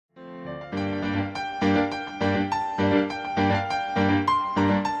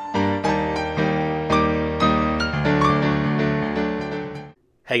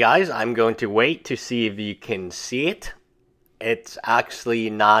Hey guys, I'm going to wait to see if you can see it. It's actually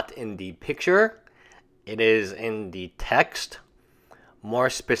not in the picture. It is in the text. More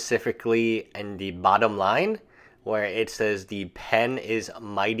specifically in the bottom line where it says the pen is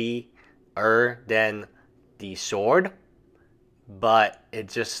mightier than the sword. But it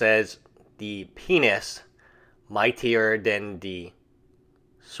just says the penis mightier than the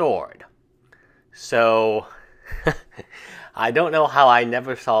sword. So I don't know how I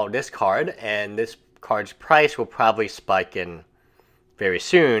never saw this card, and this card's price will probably spike in very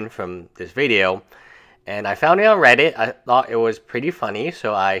soon from this video. And I found it on Reddit. I thought it was pretty funny,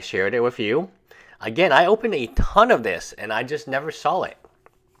 so I shared it with you. Again, I opened a ton of this, and I just never saw it.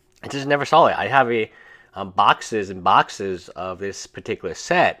 I have boxes and boxes of this particular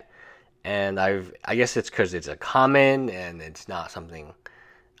set, and I guess it's because it's a common, and it's not something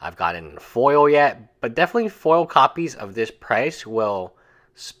I've gotten in foil yet, but definitely foil copies of this price will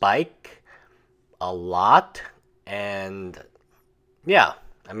spike a lot. And yeah,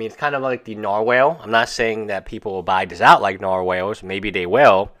 I mean, it's kind of like the narwhal. I'm not saying that people will buy this out like narwhals. Maybe they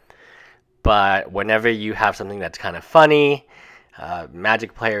will. But whenever you have something that's kind of funny,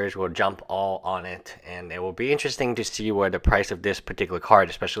 Magic players will jump all on it. And it will be interesting to see where the price of this particular card,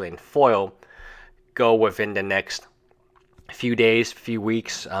 especially in foil, go within the next few days, few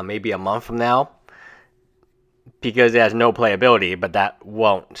weeks, maybe a month from now, because it has no playability, but that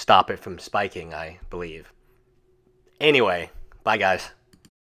won't stop it from spiking, I believe. Anyway, bye guys.